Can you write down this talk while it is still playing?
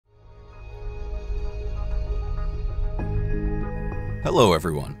Hello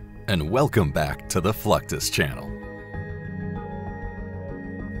everyone, and welcome back to the Fluctus channel.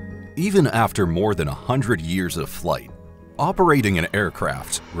 Even after more than 100 years of flight, operating an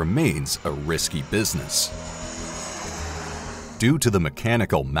aircraft remains a risky business. Due to the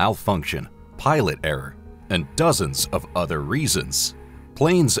mechanical malfunction, pilot error, and dozens of other reasons,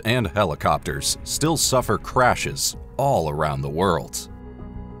 planes and helicopters still suffer crashes all around the world.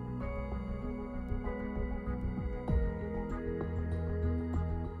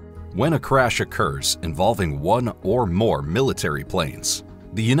 When a crash occurs involving one or more military planes,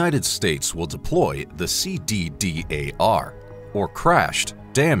 the United States will deploy the CDDAR, or Crashed,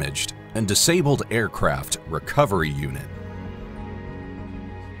 Damaged, and Disabled Aircraft Recovery Unit.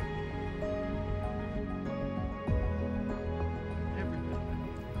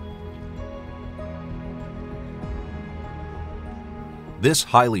 This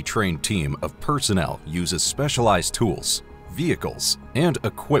highly trained team of personnel uses specialized tools, vehicles, and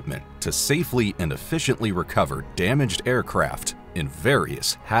equipment to safely and efficiently recover damaged aircraft in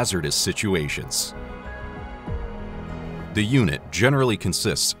various hazardous situations. The unit generally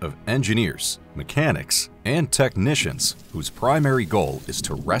consists of engineers, mechanics, and technicians whose primary goal is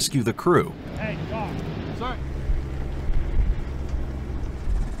to rescue the crew. Hey, dog. Sorry.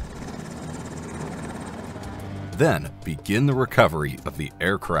 Then begin the recovery of the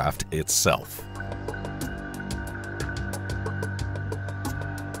aircraft itself.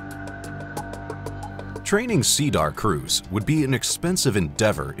 Training CDDAR crews would be an expensive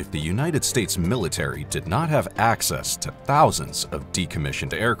endeavor if the United States military did not have access to thousands of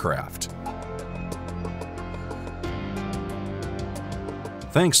decommissioned aircraft.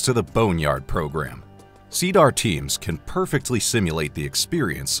 Thanks to the Boneyard program, CDDAR teams can perfectly simulate the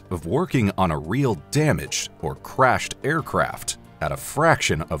experience of working on a real damaged or crashed aircraft at a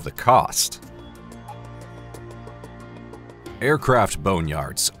fraction of the cost. Aircraft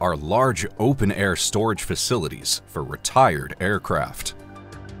boneyards are large open-air storage facilities for retired aircraft.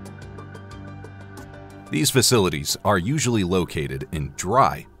 These facilities are usually located in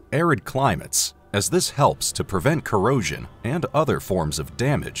dry, arid climates, as this helps to prevent corrosion and other forms of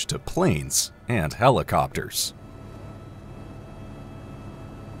damage to planes and helicopters.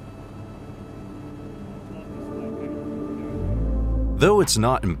 Though it's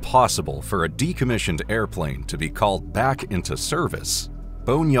not impossible for a decommissioned airplane to be called back into service,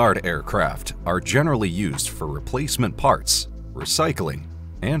 boneyard aircraft are generally used for replacement parts, recycling,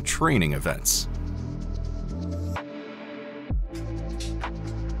 and training events.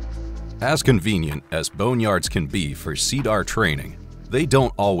 As convenient as boneyards can be for CDDAR training, they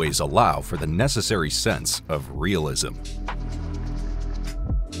don't always allow for the necessary sense of realism.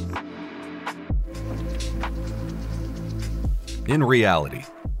 In reality,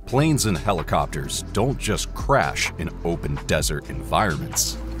 planes and helicopters don't just crash in open desert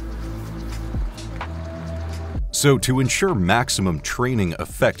environments. So to ensure maximum training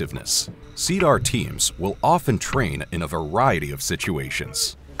effectiveness, CDDAR teams will often train in a variety of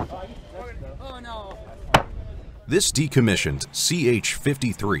situations. This decommissioned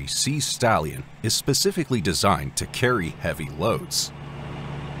CH-53C Stallion is specifically designed to carry heavy loads.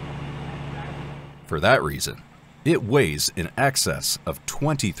 For that reason, it weighs in excess of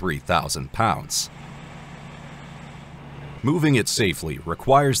 23,000 pounds. Moving it safely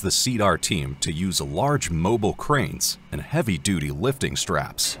requires the CDDAR team to use large mobile cranes and heavy-duty lifting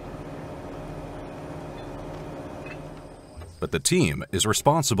straps. But the team is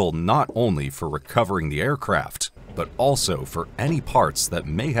responsible not only for recovering the aircraft, but also for any parts that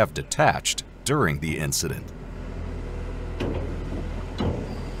may have detached during the incident.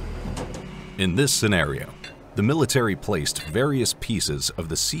 In this scenario, the military placed various pieces of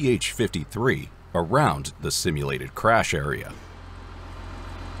the CH-53 around the simulated crash area.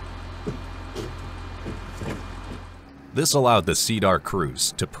 This allowed the CDDAR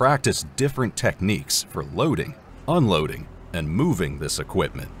crews to practice different techniques for loading, unloading, and moving this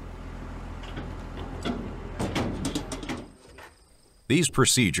equipment. These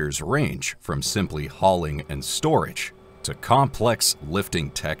procedures range from simply hauling and storage to complex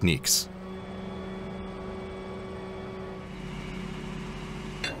lifting techniques.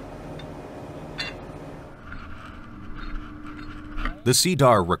 The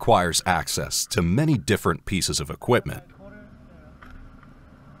CDDAR requires access to many different pieces of equipment,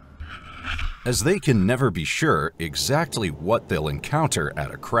 as they can never be sure exactly what they'll encounter at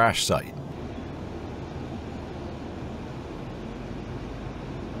a crash site.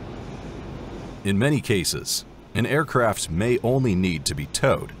 In many cases, an aircraft may only need to be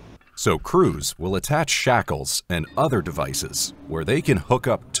towed, so crews will attach shackles and other devices where they can hook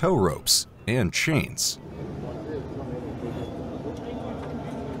up tow ropes and chains.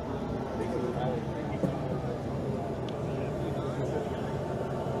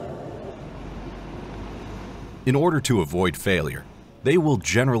 In order to avoid failure, they will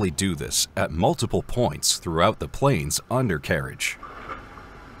generally do this at multiple points throughout the plane's undercarriage.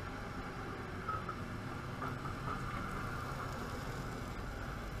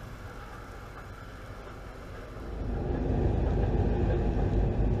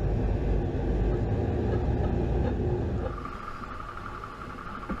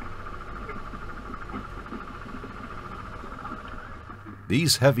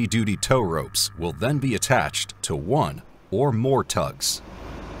 These heavy-duty tow ropes will then be attached to one or more tugs.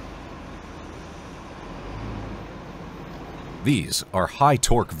 These are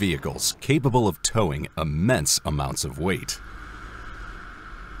high-torque vehicles capable of towing immense amounts of weight.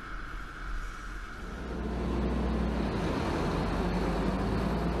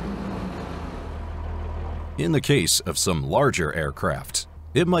 In the case of some larger aircraft,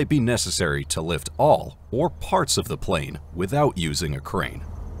 it might be necessary to lift all or parts of the plane without using a crane.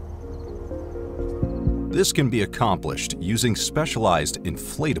 This can be accomplished using specialized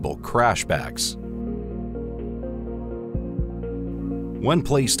inflatable crashbacks. When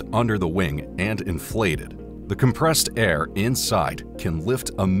placed under the wing and inflated, the compressed air inside can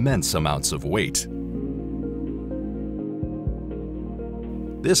lift immense amounts of weight.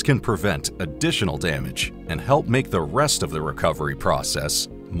 This can prevent additional damage and help make the rest of the recovery process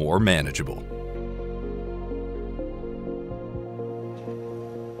more manageable.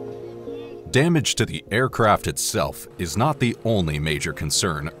 Damage to the aircraft itself is not the only major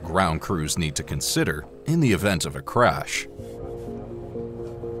concern ground crews need to consider in the event of a crash.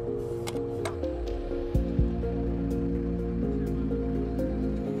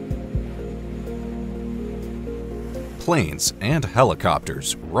 Planes and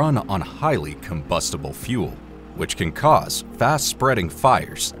helicopters run on highly combustible fuel, which can cause fast-spreading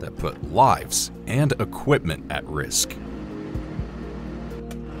fires that put lives and equipment at risk.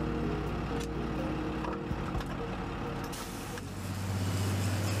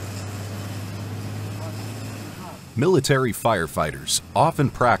 Military firefighters often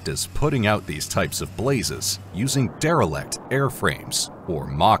practice putting out these types of blazes using derelict airframes or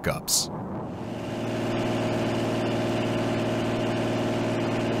mock-ups.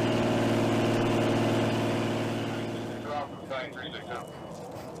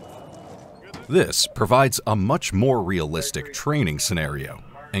 This provides a much more realistic training scenario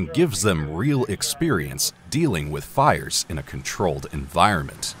and gives them real experience dealing with fires in a controlled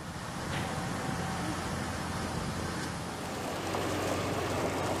environment.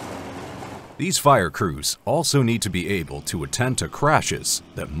 These fire crews also need to be able to attend to crashes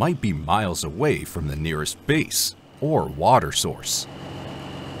that might be miles away from the nearest base or water source.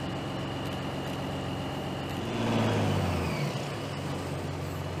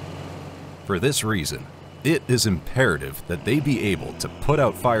 For this reason, it is imperative that they be able to put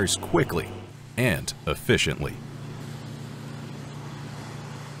out fires quickly and efficiently.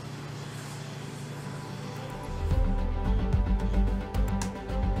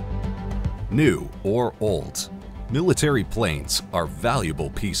 New or old, military planes are valuable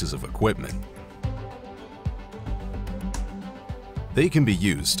pieces of equipment. They can be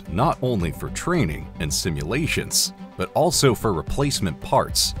used not only for training and simulations, but also for replacement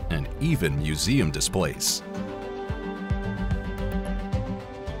parts and even museum displays.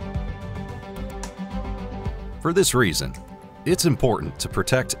 For this reason, it's important to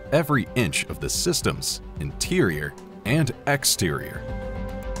protect every inch of the system's interior and exterior.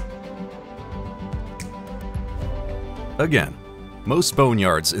 Again, most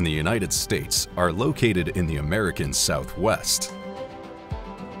boneyards in the United States are located in the American Southwest.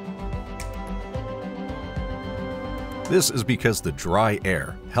 This is because the dry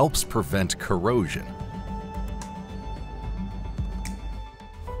air helps prevent corrosion.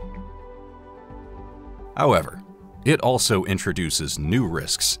 However, it also introduces new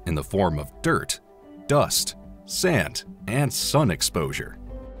risks in the form of dirt, dust, sand, and sun exposure.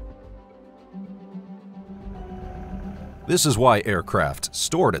 This is why aircraft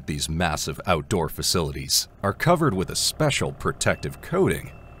stored at these massive outdoor facilities are covered with a special protective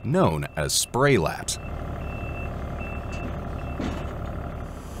coating known as Spraylat.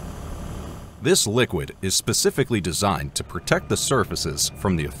 This liquid is specifically designed to protect the surfaces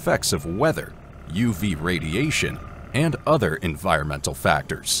from the effects of weather, UV radiation, and other environmental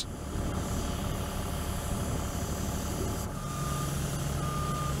factors.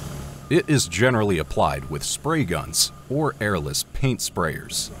 It is generally applied with spray guns or airless paint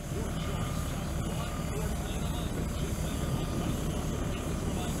sprayers.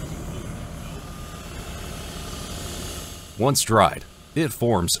 Once dried, it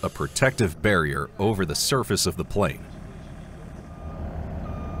forms a protective barrier over the surface of the plane.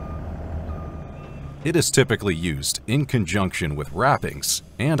 It is typically used in conjunction with wrappings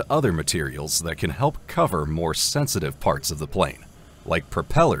and other materials that can help cover more sensitive parts of the plane, like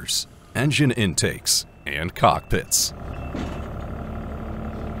propellers, engine intakes, and cockpits.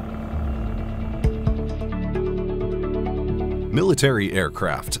 Military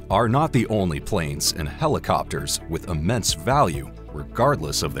aircraft are not the only planes and helicopters with immense value,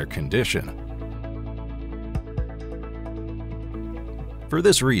 regardless of their condition. For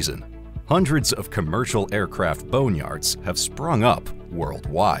this reason, hundreds of commercial aircraft boneyards have sprung up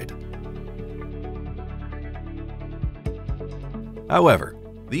worldwide. However,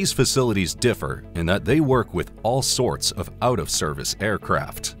 these facilities differ in that they work with all sorts of out-of-service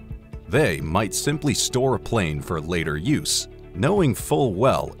aircraft. They might simply store a plane for later use, knowing full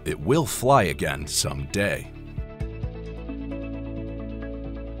well it will fly again someday.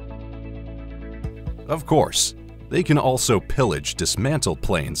 Of course, they can also pillage dismantled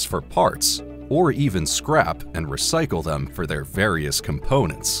planes for parts, or even scrap and recycle them for their various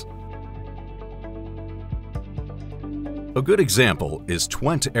components. A good example is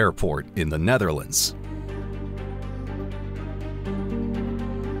Twente Airport in the Netherlands.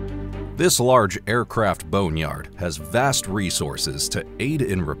 This large aircraft boneyard has vast resources to aid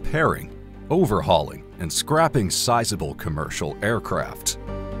in repairing, overhauling, and scrapping sizable commercial aircraft.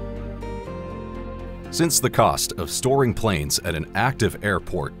 Since the cost of storing planes at an active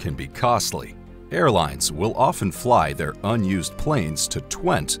airport can be costly, airlines will often fly their unused planes to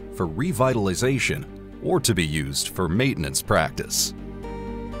Twente for revitalization or to be used for maintenance practice.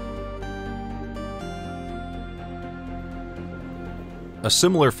 A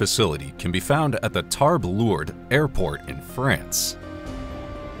similar facility can be found at the Tarbes-Lourdes Airport in France.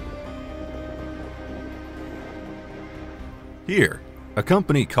 Here, a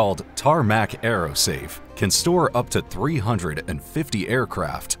company called Tarmac Aerosave can store up to 350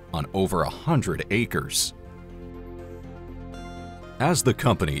 aircraft on over 100 acres. As the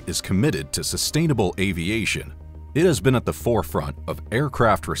company is committed to sustainable aviation, it has been at the forefront of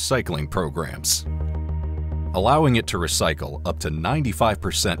aircraft recycling programs, allowing it to recycle up to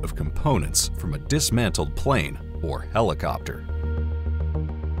 95% of components from a dismantled plane or helicopter.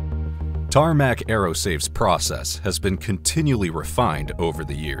 Tarmac Aerosave's process has been continually refined over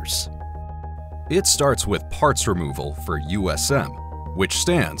the years. It starts with parts removal for USM, which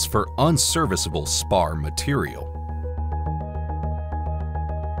stands for unserviceable spar material.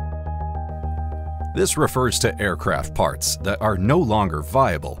 This refers to aircraft parts that are no longer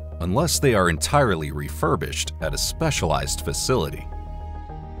viable unless they are entirely refurbished at a specialized facility.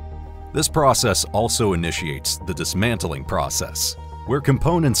 This process also initiates the dismantling process, where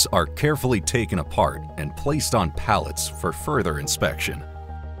components are carefully taken apart and placed on pallets for further inspection.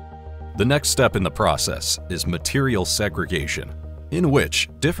 The next step in the process is material segregation, in which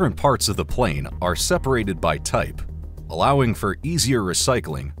different parts of the plane are separated by type, allowing for easier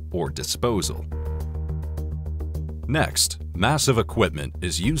recycling or disposal. Next, massive equipment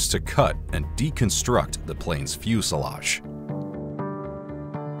is used to cut and deconstruct the plane's fuselage.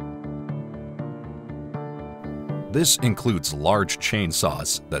 This includes large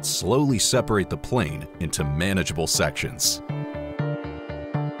chainsaws that slowly separate the plane into manageable sections.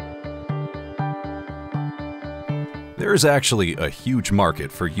 There is actually a huge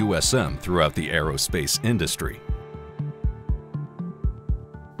market for USM throughout the aerospace industry.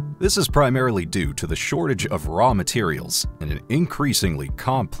 This is primarily due to the shortage of raw materials and an increasingly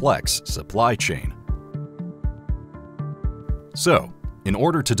complex supply chain. So, in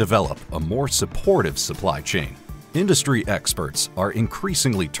order to develop a more supportive supply chain, industry experts are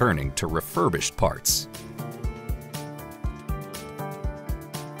increasingly turning to refurbished parts.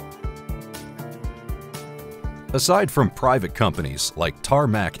 Aside from private companies like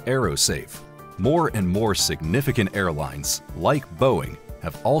Tarmac Aerosave, more and more significant airlines like Boeing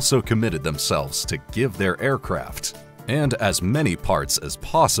have also committed themselves to give their aircraft, and as many parts as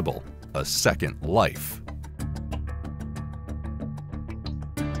possible, a second life.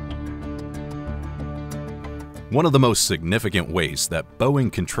 One of the most significant ways that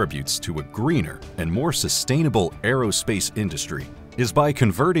Boeing contributes to a greener and more sustainable aerospace industry is by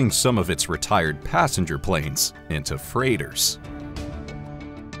converting some of its retired passenger planes into freighters.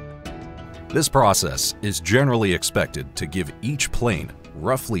 This process is generally expected to give each plane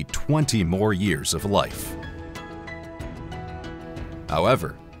roughly 20 more years of life.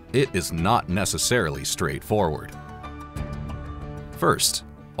 However, it is not necessarily straightforward. First,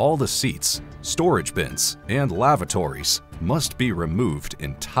 all the seats, storage bins, and lavatories must be removed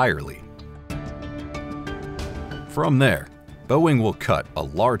entirely. From there, Boeing will cut a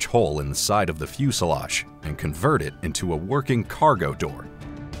large hole in the side of the fuselage and convert it into a working cargo door.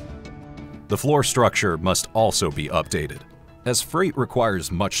 The floor structure must also be updated, as freight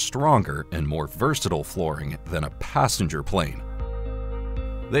requires much stronger and more versatile flooring than a passenger plane.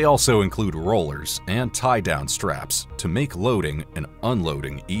 They also include rollers and tie-down straps to make loading and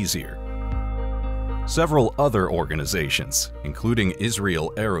unloading easier. Several other organizations, including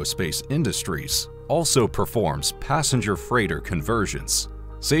Israel Aerospace Industries, also performs passenger freighter conversions,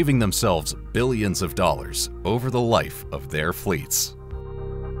 saving themselves billions of dollars over the life of their fleets.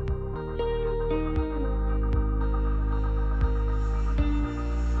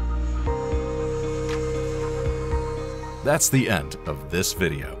 That's the end of this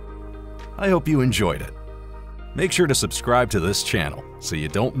video. I hope you enjoyed it. Make sure to subscribe to this channel so you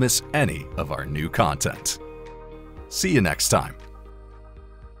don't miss any of our new content. See you next time.